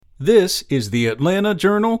This is the Atlanta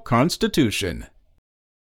Journal-Constitution.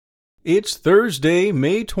 It's Thursday,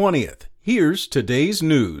 May 20th. Here's today's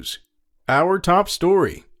news. Our top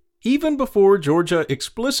story. Even before Georgia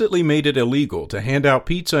explicitly made it illegal to hand out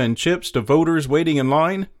pizza and chips to voters waiting in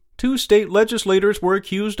line, 2 state legislators were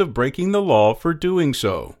accused of breaking the law for doing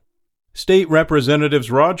so. State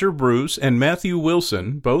Representatives Roger Bruce and Matthew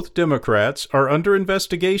Wilson, both Democrats, are under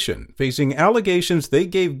investigation, facing allegations they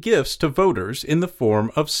gave gifts to voters in the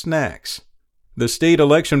form of snacks. The state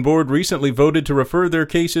election board recently voted to refer their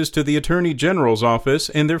cases to the Attorney General's office,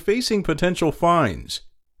 and they're facing potential fines.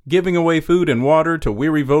 Giving away food and water to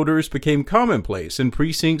weary voters became commonplace in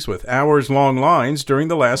precincts with hours-long lines during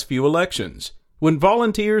the last few elections, when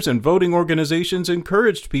volunteers and voting organizations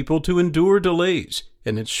encouraged people to endure delays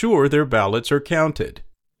and ensure their ballots are counted.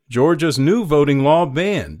 Georgia's new voting law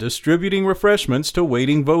banned distributing refreshments to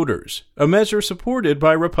waiting voters, a measure supported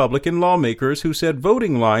by Republican lawmakers who said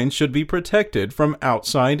voting lines should be protected from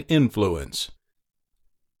outside influence.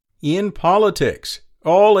 In politics,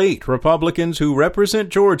 all 8 Republicans who represent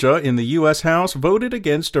Georgia in the U.S. House voted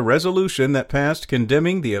against a resolution that passed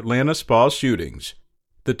condemning the Atlanta spa shootings.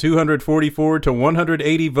 The 244 to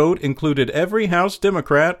 180 vote included every House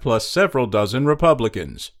Democrat plus several dozen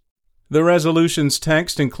Republicans. The resolution's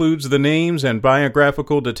text includes the names and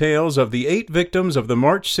biographical details of the 8 victims of the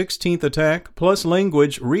March 16th attack, plus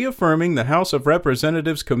language reaffirming the House of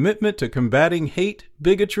Representatives' commitment to combating hate,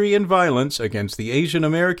 bigotry, and violence against the Asian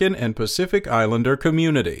American and Pacific Islander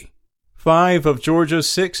community. 5 of Georgia's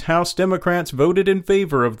 6 House Democrats voted in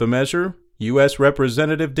favor of the measure. U.S.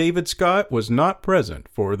 Representative David Scott was not present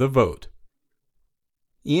for the vote.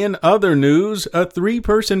 In other news, a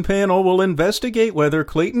 3-person panel will investigate whether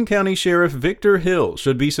Clayton County Sheriff Victor Hill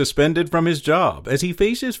should be suspended from his job as he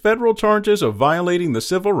faces federal charges of violating the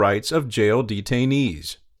civil rights of jail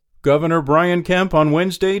detainees. Governor Brian Kemp on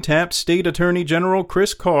Wednesday tapped State Attorney General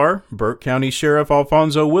Chris Carr, Burke County Sheriff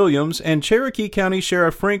Alfonso Williams, and Cherokee County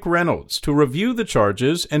Sheriff Frank Reynolds to review the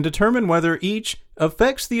charges and determine whether each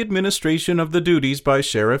affects the administration of the duties by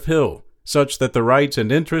Sheriff Hill, such that the rights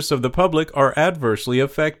and interests of the public are adversely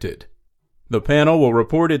affected. The panel will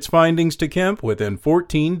report its findings to Kemp within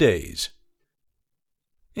 14 days.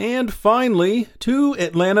 And finally, 2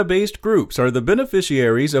 Atlanta-based groups are the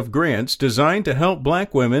beneficiaries of grants designed to help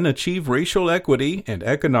Black women achieve racial equity and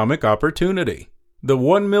economic opportunity. The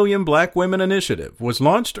 1 Million Black Women Initiative was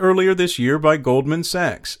launched earlier this year by Goldman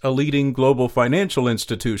Sachs, a leading global financial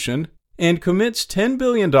institution, and commits $10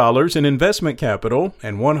 billion in investment capital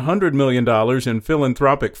and $100 million in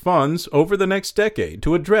philanthropic funds over the next decade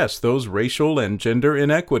to address those racial and gender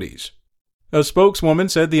inequities. A spokeswoman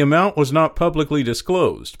said the amount was not publicly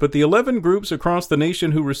disclosed, but the 11 groups across the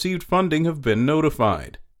nation who received funding have been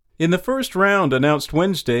notified. In the first round announced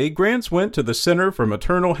Wednesday, grants went to the Center for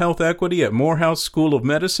Maternal Health Equity at Morehouse School of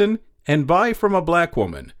Medicine and Buy from a Black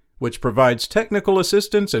Woman, which provides technical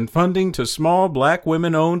assistance and funding to small Black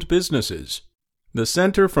women-owned businesses. The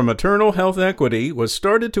Center for Maternal Health Equity was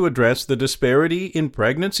started to address the disparity in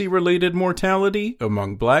pregnancy-related mortality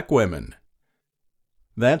among Black women.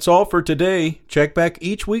 That's all for today. Check back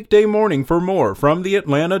each weekday morning for more from the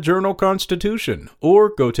Atlanta Journal-Constitution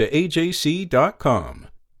or go to ajc.com.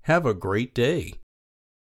 Have a great day.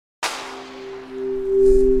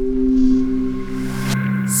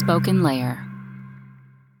 Spoken Layer.